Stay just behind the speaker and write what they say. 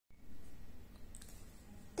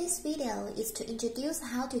This video is to introduce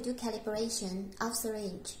how to do calibration of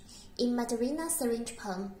syringe in MedRena Syringe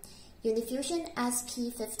pump UniFusion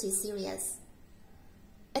SP50 series.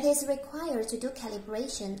 It is required to do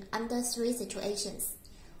calibration under three situations: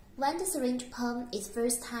 when the syringe pump is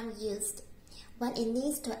first time used, when it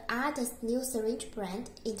needs to add a new syringe brand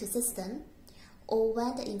into system, or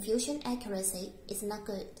when the infusion accuracy is not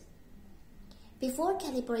good. Before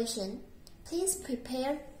calibration, please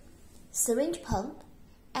prepare syringe pump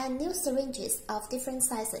and new syringes of different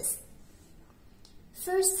sizes.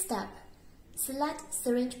 First step, select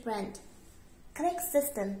syringe brand. Click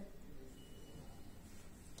System.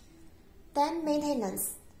 Then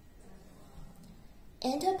Maintenance.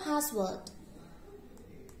 Enter password.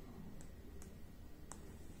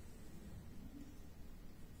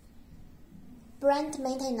 Brand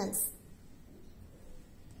maintenance.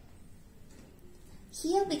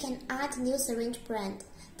 Here we can add new syringe brand,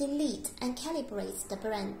 delete and calibrate the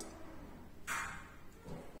brand.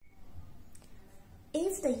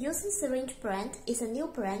 If the used syringe brand is a new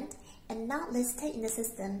brand and not listed in the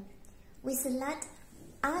system, we select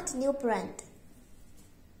Add New Brand,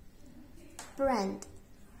 Brand,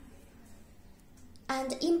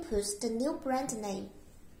 and input the new brand name.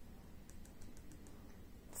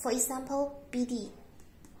 For example, BD.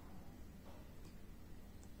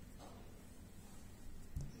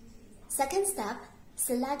 Second step,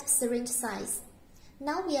 select syringe size.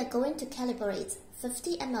 Now we are going to calibrate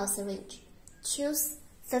 50 ml syringe. Choose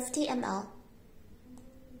 50 ml.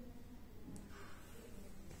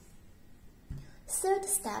 Third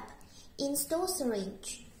step, install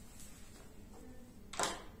syringe.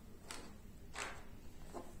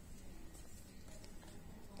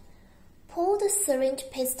 Pull the syringe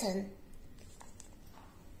piston.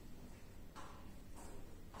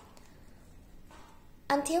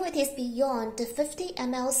 Until it is beyond the 50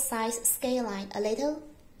 ml size scale line a little.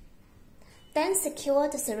 Then secure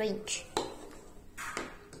the syringe.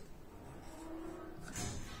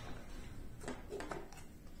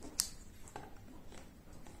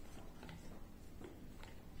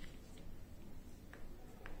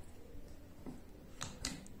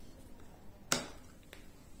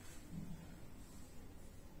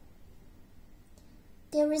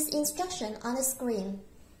 There is instruction on the screen.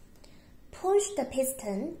 Push the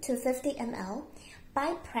piston to 50 ml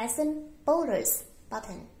by pressing bolus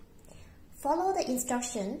button. Follow the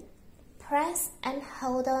instruction. Press and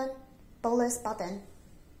hold on bolus button.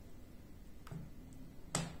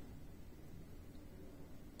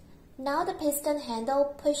 Now the piston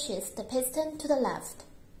handle pushes the piston to the left.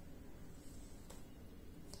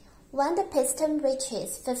 When the piston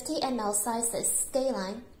reaches 50 ml sizes scale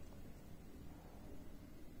line,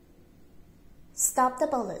 stop the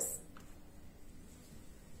bolus.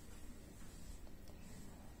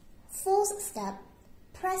 Fourth step,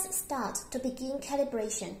 press Start to begin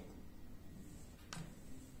calibration.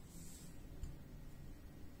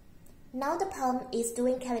 Now the pump is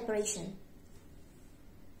doing calibration.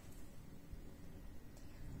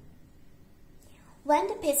 When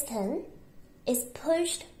the piston is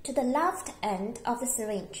pushed to the left end of the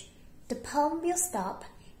syringe, the pump will stop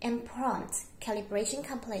and prompt calibration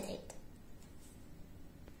completed.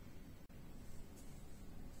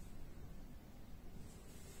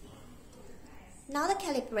 Now the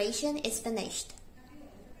calibration is finished.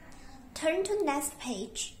 Turn to next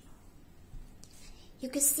page. You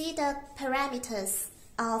can see the parameters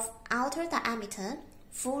of outer diameter,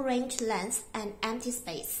 full range length, and empty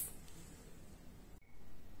space.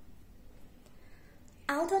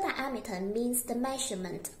 Outer diameter means the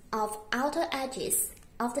measurement of outer edges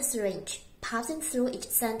of the syringe passing through each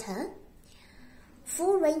center.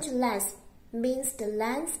 Full range length means the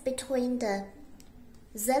length between the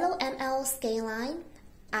 0 ml scale line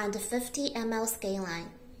and 50 ml scale line.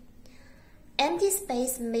 Empty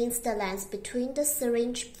space means the length between the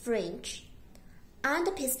syringe fringe and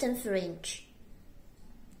the piston fringe.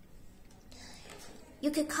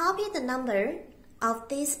 You can copy the number of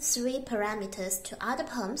these three parameters to other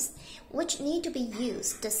pumps which need to be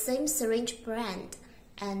used the same syringe brand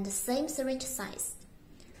and the same syringe size.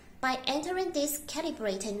 By entering these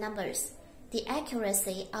calibrated numbers, the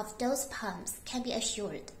accuracy of those pumps can be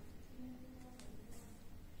assured.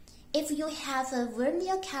 If you have a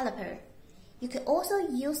vernier caliper, you can also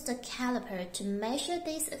use the caliper to measure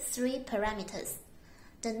these three parameters.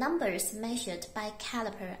 The numbers measured by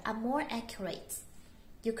caliper are more accurate.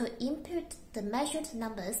 You could input the measured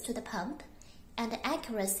numbers to the pump, and the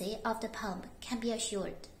accuracy of the pump can be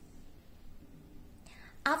assured.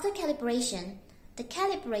 After calibration, the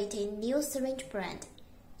calibrated new syringe brand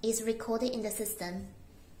is recorded in the system.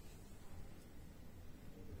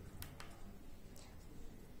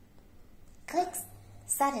 Click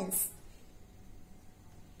Settings.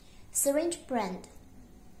 Syringe brand.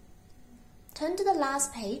 Turn to the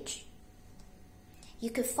last page. You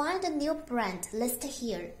could find a new brand listed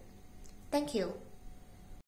here. Thank you.